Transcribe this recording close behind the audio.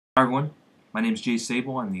Hi everyone, my name is Jay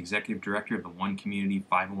Sable. I'm the Executive Director of the One Community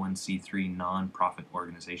 501c3 nonprofit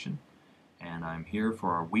organization, and I'm here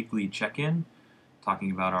for our weekly check-in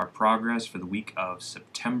talking about our progress for the week of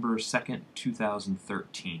September 2nd,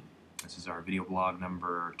 2013. This is our video blog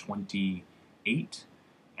number 28,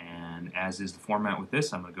 and as is the format with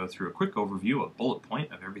this, I'm going to go through a quick overview, a bullet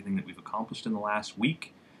point of everything that we've accomplished in the last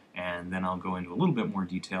week, and then I'll go into a little bit more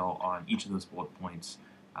detail on each of those bullet points,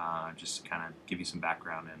 just to kind of give you some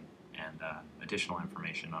background and additional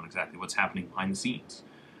information on exactly what's happening behind the scenes.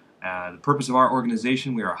 The purpose of our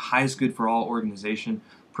organization, we are a highest good for all organization.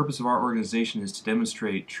 The purpose of our organization is to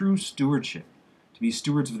demonstrate true stewardship, to be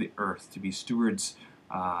stewards of the earth, to be stewards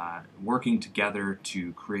working together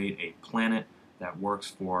to create a planet that works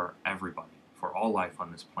for everybody, for all life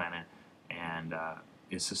on this planet, and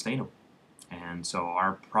is sustainable. And so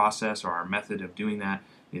our process or our method of doing that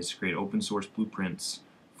is to create open source blueprints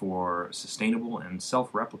for sustainable and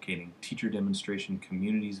self-replicating teacher demonstration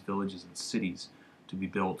communities, villages, and cities to be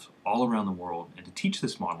built all around the world, and to teach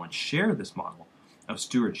this model and share this model of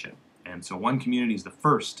stewardship. And so One Community is the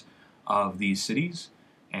first of these cities,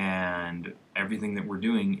 and everything that we're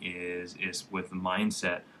doing is with the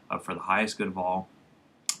mindset of for the highest good of all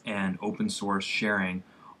and open source sharing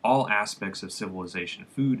all aspects of civilization: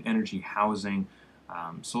 food, energy, housing,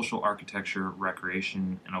 social architecture,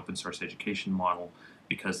 recreation, and open source education model,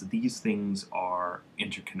 because these things are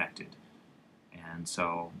interconnected. And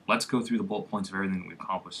so let's go through the bullet points of everything that we've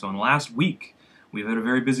accomplished. So in the last week, we've had a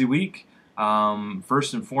very busy week.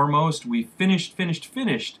 First and foremost, we finished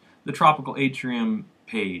the Tropical Atrium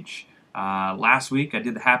page. Last week I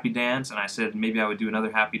did the happy dance, and I said maybe I would do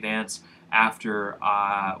another happy dance after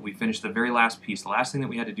we finished the very last piece. The last thing that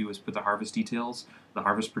we had to do was put the harvest details, the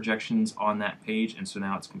harvest projections on that page, and so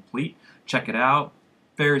now it's complete. Check it out.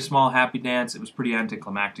 Very small happy dance. It was pretty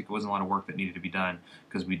anticlimactic. It wasn't a lot of work that needed to be done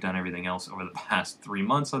because we'd done everything else over the past 3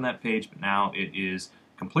 months on that page, but now it is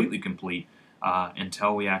completely complete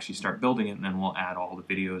until we actually start building it, and then we'll add all the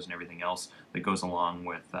videos and everything else that goes along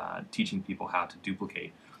with teaching people how to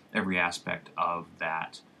duplicate every aspect of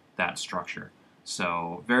that structure.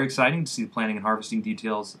 So very exciting to see the planting and harvesting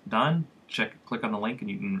details done. Click on the link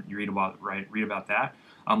and you can read about that.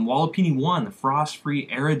 Wallapini 1, the frost-free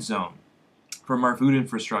arid zone from our food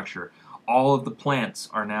infrastructure. All of the plants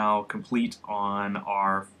are now complete on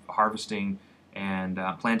our harvesting and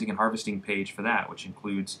planting and harvesting page for that, which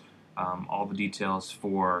includes all the details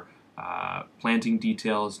for planting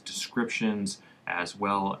details, descriptions, as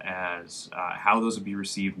well as how those would be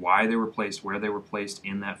received, why they were placed, where they were placed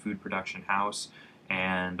in that food production house,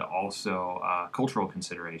 and also cultural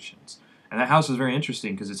considerations. And that house is very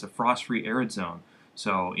interesting because it's a frost-free arid zone.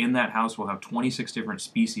 So in that house we'll have 26 different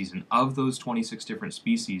species, and of those 26 different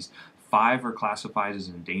species, 5 are classified as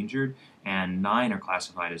endangered and 9 are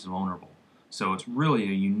classified as vulnerable. So it's really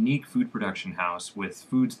a unique food production house with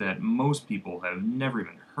foods that most people have never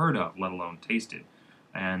even heard of, let alone tasted.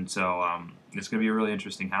 And so it's going to be a really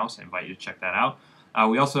interesting house. I invite you to check that out.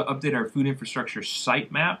 We also update our food infrastructure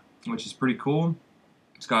site map, which is pretty cool.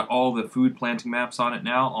 It's got all the food planting maps on it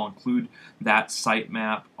now. I'll include that site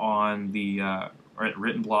map on the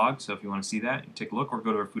written blog, so if you want to see that, you can take a look, or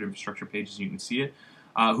go to our food infrastructure pages and you can see it.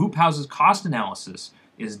 Hoop Houses cost analysis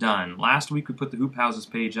is done. Last week we put the Hoop Houses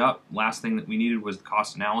page up. Last thing that we needed was the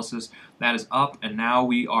cost analysis. That is up, and now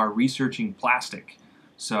we are researching plastic.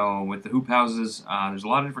 So with the Hoop Houses, there's a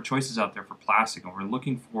lot of different choices out there for plastic, and we're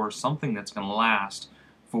looking for something that's going to last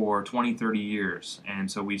for 20, 30 years.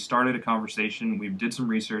 And so we started a conversation, we did some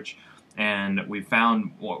research, and we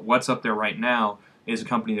found what's up there right now is a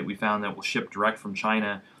company that we found that will ship direct from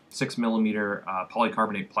China 6mm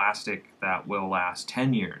polycarbonate plastic that will last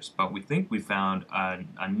 10 years. But we think we found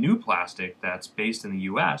a new plastic that's based in the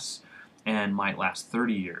US and might last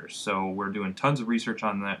 30 years. So we're doing tons of research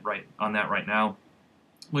on that right now.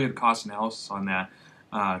 Look at the cost analysis on that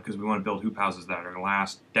because we want to build hoop houses that are going to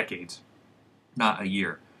last decades, not a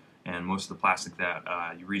year. And most of the plastic that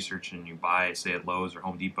you research and you buy, say at Lowe's or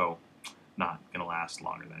Home Depot, not going to last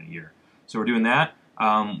longer than a year. So we're doing that.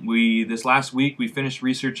 This last week we finished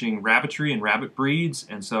researching rabbitry and rabbit breeds,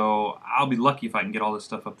 and so I'll be lucky if I can get all this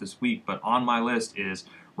stuff up this week, but on my list is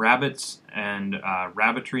rabbits and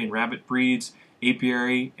rabbitry and rabbit breeds,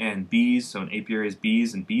 apiary and bees. So an apiary is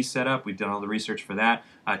bees and bee setup. We've done all the research for that.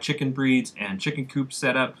 Chicken breeds and chicken coop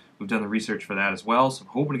setup. We've done the research for that as well. So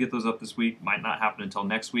I'm hoping to get those up this week. Might not happen until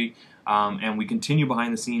next week. And we continue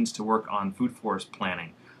behind the scenes to work on food forest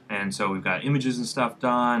planning. And so we've got images and stuff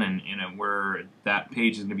done, and that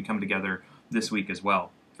page is going to be coming together this week as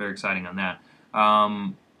well. Very exciting on that.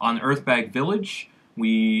 On the Earthbag Village,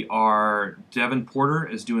 Devin Porter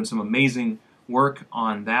is doing some amazing work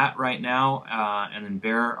on that right now, and then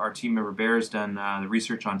Bear, our team member Bear, has done the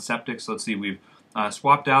research on septic. So let's see, we've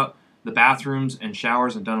swapped out the bathrooms and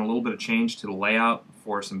showers and done a little bit of change to the layout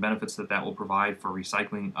for some benefits that will provide for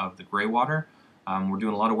recycling of the gray water. We're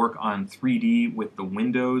doing a lot of work on 3D with the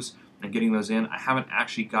windows and getting those in. I haven't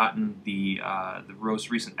actually gotten the most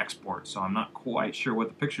recent export, so I'm not quite sure what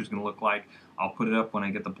the picture is going to look like. I'll put it up when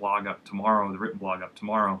I get the blog up tomorrow, the written blog up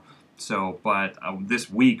tomorrow. So, but this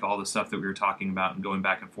week, all the stuff that we were talking about and going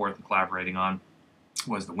back and forth and collaborating on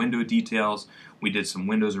was the window details. We did some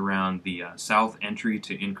windows around the south entry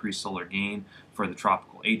to increase solar gain for the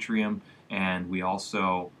tropical atrium, and we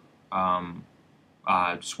also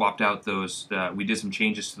swapped out those. We did some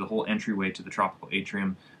changes to the whole entryway to the tropical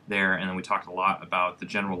atrium there, and then we talked a lot about the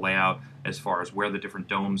general layout as far as where the different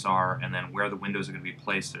domes are and then where the windows are going to be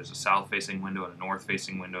placed. There's a south-facing window and a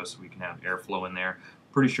north-facing window, so we can have airflow in there.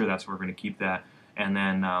 Pretty sure that's where we're going to keep that. And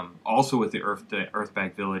then also with the Earth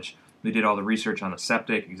Bag Village, they did all the research on the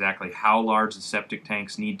septic, exactly how large the septic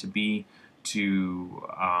tanks need to be to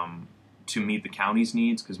meet the county's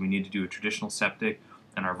needs, because we need to do a traditional septic,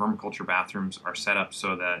 and our vermiculture bathrooms are set up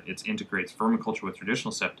so that it integrates vermiculture with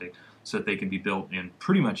traditional septic so that they can be built in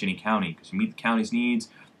pretty much any county, because you meet the county's needs,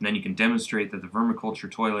 and then you can demonstrate that the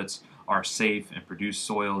vermiculture toilets are safe and produce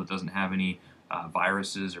soil that doesn't have any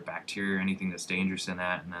viruses or bacteria or anything that's dangerous in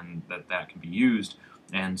that, and then that can be used.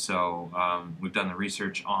 And so we've done the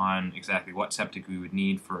research on exactly what septic we would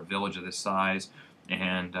need for a village of this size,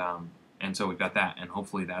 and so we've got that, and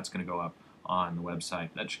hopefully that's going to go up on the website.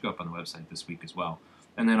 That should go up on the website this week as well.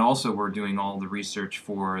 And then also we're doing all the research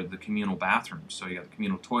for the communal bathrooms. So you got the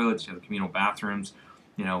communal toilets, you have the communal bathrooms,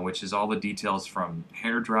 which is all the details from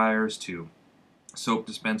hair dryers to soap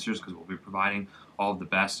dispensers, because we'll be providing all of the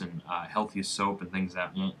best and healthiest soap and things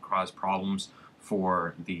that won't cause problems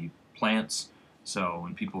for the plants. So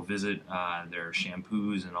when people visit, their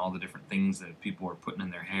shampoos and all the different things that people are putting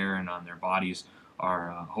in their hair and on their bodies are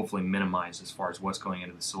hopefully minimized as far as what's going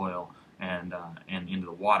into the soil and into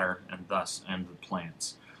the water, and thus into the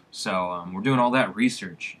plants. So we're doing all that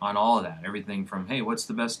research on all of that. Everything from, hey, what's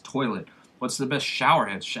the best toilet? What's the best shower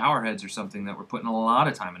heads? Shower heads are something that we're putting a lot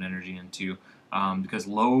of time and energy into, because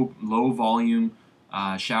low volume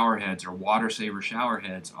shower heads or water saver shower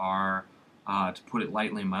heads are, to put it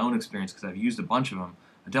lightly in my own experience, because I've used a bunch of them,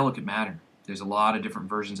 a delicate matter. There's a lot of different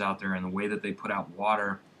versions out there, and the way that they put out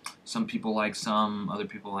water, some people like some, other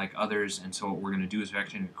people like others, and so what we're going to do is we're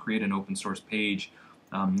actually going to create an open source page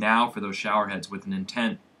now for those shower heads with an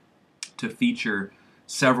intent to feature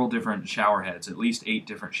several different shower heads, at least 8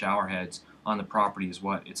 different shower heads on the property is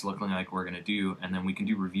what it's looking like we're going to do, and then we can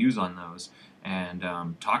do reviews on those and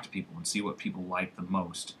talk to people and see what people like the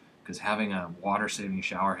most, because having a water-saving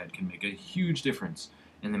shower head can make a huge difference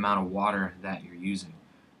in the amount of water that you're using.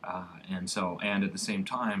 And at the same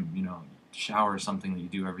time, shower is something that you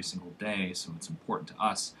do every single day, so it's important to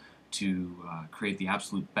us to create the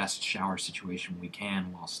absolute best shower situation we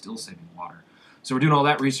can while still saving water. So we're doing all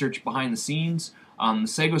that research behind the scenes. The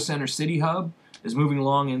Sago Center City Hub is moving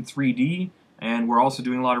along in 3D, and we're also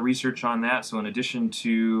doing a lot of research on that. So in addition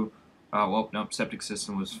to, septic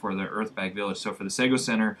system was for the Earth Bag Village. So for the Sago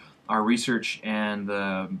Center, our research and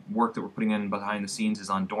the work that we're putting in behind the scenes is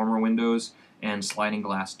on dormer windows and sliding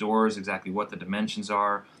glass doors, exactly what the dimensions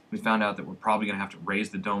are. We found out that we're probably going to have to raise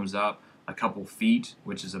the domes up a couple feet,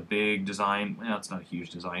 which is a big design. Well, it's not a huge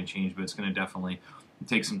design change, but it's going to definitely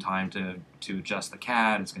take some time to adjust the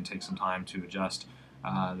CAD. It's going to take some time to adjust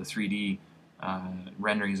the 3D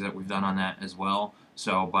renderings that we've done on that as well.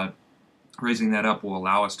 So, but raising that up will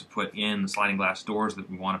allow us to put in the sliding glass doors that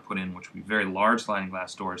we want to put in, which will be very large sliding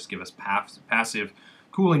glass doors to give us passive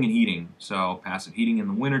cooling and heating. So passive heating in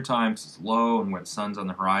the wintertime because it's low and where the sun's on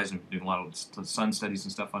the horizon. We're doing a lot of sun studies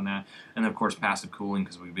and stuff on that. And then of course passive cooling,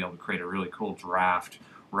 because we'll be able to create a really cool draft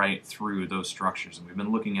right through those structures. And we've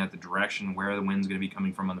been looking at the direction where the wind's going to be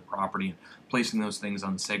coming from on the property and placing those things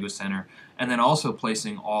on the Sago Center. And then also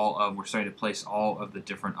placing we're starting to place all of the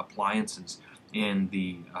different appliances in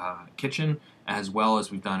the kitchen, as well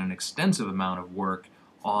as we've done an extensive amount of work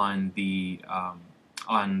on the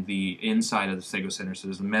inside of the Sago Center. So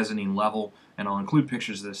there's the mezzanine level, and I'll include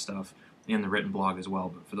pictures of this stuff in the written blog as well.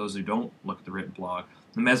 But for those who don't look at the written blog,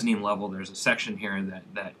 the mezzanine level, there's a section here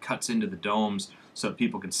that cuts into the domes so that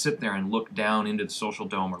people can sit there and look down into the social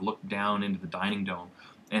dome or look down into the dining dome.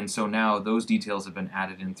 And so now those details have been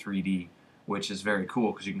added in 3D, which is very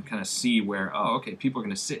cool because you can kind of see where, oh, okay, people are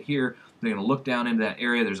going to sit here, they're going to look down into that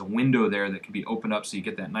area, there's a window there that can be opened up so you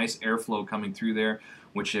get that nice airflow coming through there,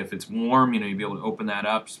 which if it's warm, you'll be able to open that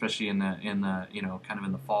up, especially in the kind of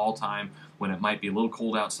in the fall time when it might be a little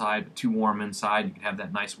cold outside but too warm inside. You can have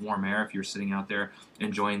that nice warm air if you're sitting out there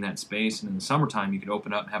enjoying that space. And in the summertime, you could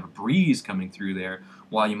open up and have a breeze coming through there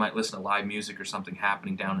while you might listen to live music or something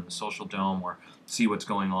happening down in the social dome or see what's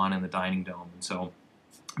going on in the dining dome. And so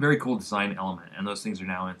very cool design element, and those things are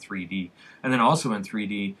now in 3D. And then also in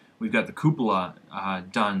 3D, we've got the cupola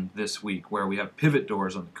done this week, where we have pivot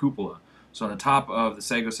doors on the cupola. So on the top of the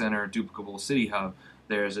Sago Center Duplicable City Hub,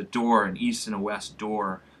 there's a door, an east and a west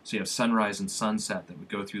door. So you have sunrise and sunset that would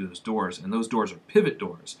go through those doors, and those doors are pivot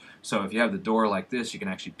doors. So if you have the door like this, you can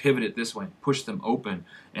actually pivot it this way, push them open,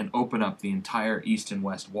 and open up the entire east and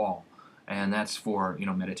west wall. And that's for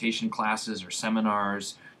meditation classes or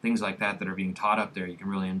seminars, things like that are being taught up there. You can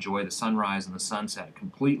really enjoy the sunrise and the sunset,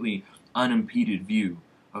 completely unimpeded view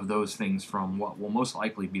of those things from what will most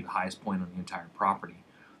likely be the highest point on the entire property.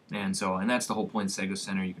 And that's the whole point of Sago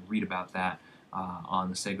Center. You can read about that on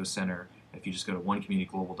the Sago Center if you just go to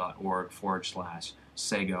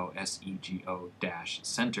onecommunityglobal.org/Sago,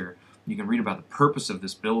 SEGO-center. You can read about the purpose of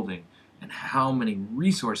this building and how many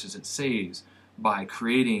resources it saves by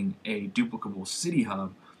creating a duplicable city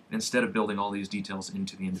hub instead of building all these details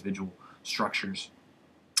into the individual structures.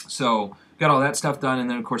 So got all that stuff done, and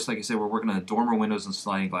then of course, like I said, we're working on the dormer windows and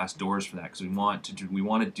sliding glass doors for that because we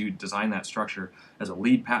want to design that structure as a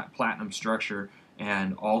LEED platinum structure,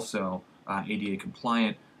 and also ADA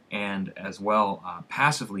compliant, and as well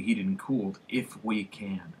passively heated and cooled if we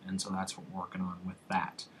can. And so that's what we're working on with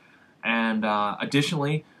that. And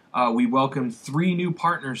additionally, we welcomed 3 new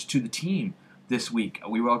partners to the team this week.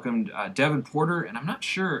 We welcomed Devin Porter, and I'm not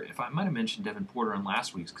sure if I might have mentioned Devin Porter on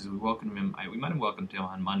last week's because we welcomed him. We might have welcomed him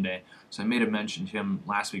on Monday, so I may have mentioned him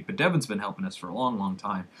last week. But Devin's been helping us for a long, long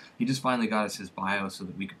time. He just finally got us his bio so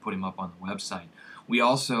that we could put him up on the website. We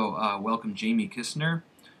also welcomed Jamie Kistner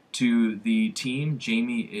to the team.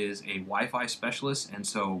 Jamie is a Wi-Fi specialist, and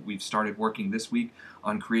so we've started working this week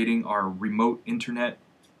on creating our remote internet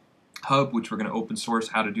hub, which we're going to open source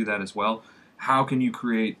how to do that as well. How can you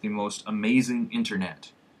create the most amazing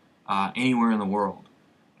internet anywhere in the world?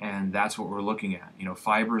 And that's what we're looking at.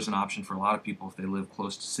 Fiber is an option for a lot of people if they live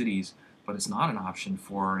close to cities, but it's not an option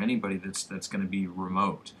for anybody that's going to be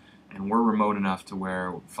remote. And we're remote enough to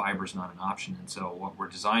where fiber is not an option. And so what we're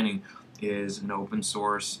designing is an open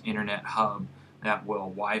source internet hub that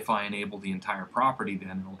will Wi-Fi enable the entire property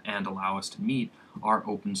then and allow us to meet our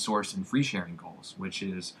open source and free sharing goals, which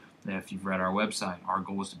is, if you've read our website, our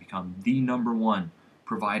goal is to become the #1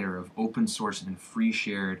 provider of open source and free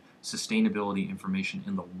shared sustainability information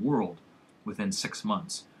in the world within 6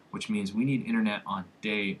 months, which means we need internet on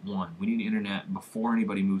day 1. We need internet before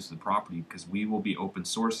anybody moves to the property because we will be open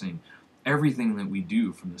sourcing everything that we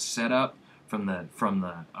do, from the setup, from the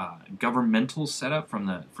governmental setup, from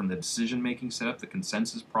the decision-making setup, the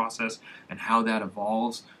consensus process, and how that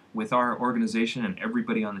evolves with our organization, and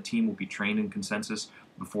everybody on the team will be trained in consensus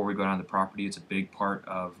before we go down to the property. It's a big part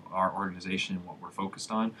of our organization and what we're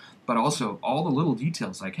focused on. But also all the little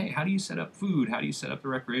details like, hey, how do you set up food? How do you set up the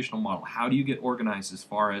recreational model? How do you get organized as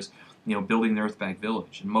far as building the Earthbag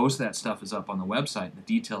Village? And most of that stuff is up on the website. The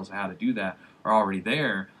details of how to do that are already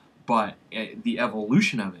there. But the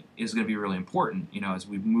evolution of it is going to be really important, as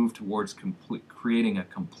we move towards creating a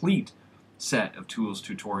complete set of tools,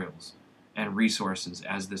 tutorials, and resources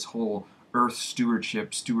as this whole Earth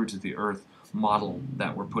stewardship, stewards of the Earth model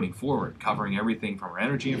that we're putting forward, covering everything from our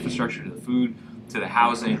energy infrastructure to the food to the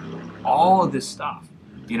housing. All of this stuff,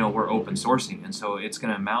 we're open sourcing. And so it's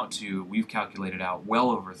going to amount to, we've calculated out,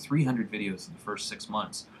 well over 300 videos in the first 6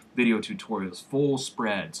 months, video tutorials, full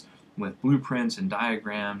spreads with blueprints and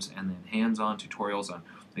diagrams, and then hands-on tutorials on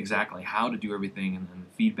exactly how to do everything, and then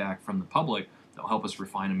the feedback from the public that will help us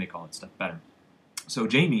refine and make all that stuff better. So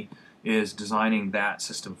Jamie is designing that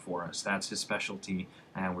system for us. That's his specialty,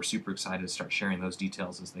 and we're super excited to start sharing those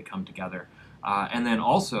details as they come together. And then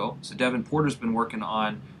also, so Devin Porter's been working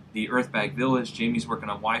on the Earthbag Village, Jamie's working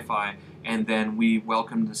on Wi-Fi, and then we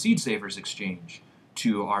welcomed the Seed Savers Exchange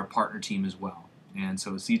to our partner team as well. And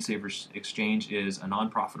so Seed Savers Exchange is a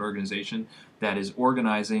nonprofit organization that is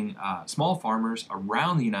organizing small farmers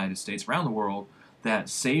around the United States, around the world, that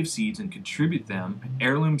save seeds and contribute them,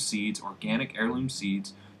 heirloom seeds, organic heirloom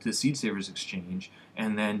seeds, to the Seed Savers Exchange,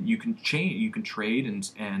 and then you can trade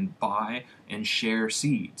and buy and share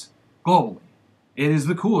seeds globally. It is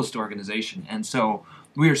the coolest organization, and so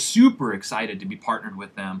we are super excited to be partnered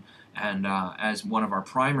with them, and as one of our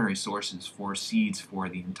primary sources for seeds for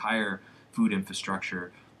the entire food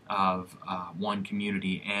infrastructure of One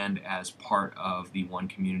Community and as part of the One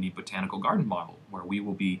Community Botanical Garden model, where we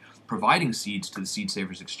will be providing seeds to the Seed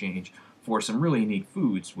Savers Exchange for some really unique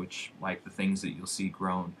foods, which like the things that you'll see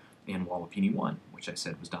grown in Wallapini 1, which I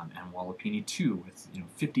said was done, and Wallapini 2 with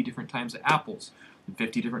 50 different types of apples and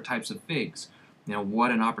 50 different types of figs.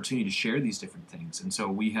 What an opportunity to share these different things. And so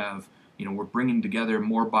we have, we're bringing together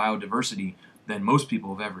more biodiversity than most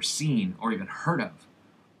people have ever seen or even heard of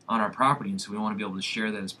on our property, and so we want to be able to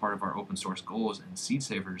share that as part of our open source goals, and Seed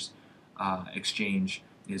Savers Exchange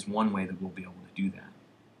is one way that we'll be able to do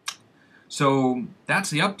that. So that's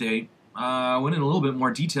the update. I went in a little bit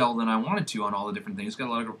more detail than I wanted to on all the different things. Got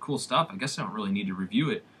a lot of cool stuff. I guess I don't really need to review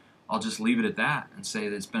it. I'll just leave it at that and say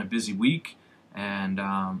that it's been a busy week. And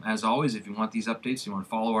as always, if you want these updates, you want to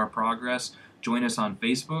follow our progress, join us on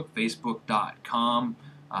Facebook, facebook.com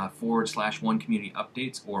 /One Community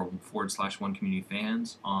Updates, or /One Community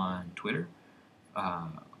Fans on Twitter,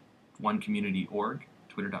 One Community Org,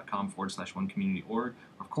 twitter.com /One Community Org.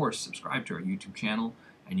 Of course, subscribe to our YouTube channel,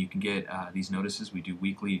 and you can get these notices. We do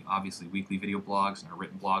obviously weekly video blogs and our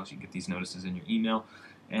written blogs. You can get these notices in your email.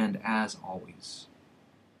 And as always,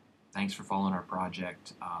 thanks for following our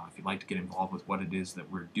project. If you'd like to get involved with what it is that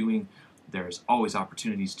we're doing, there's always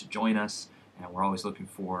opportunities to join us, and we're always looking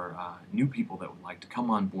for new people that would like to come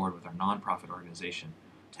on board with our nonprofit organization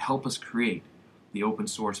to help us create the open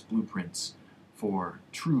source blueprints for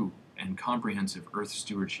true and comprehensive Earth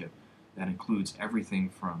stewardship that includes everything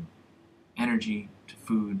from energy to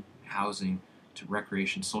food, housing, to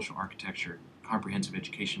recreation, social architecture, comprehensive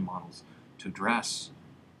education models, to address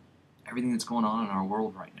everything that's going on in our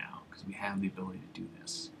world right now, because we have the ability to do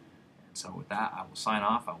this. And so with that, I will sign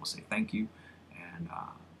off. I will say thank you, and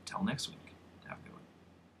until next week.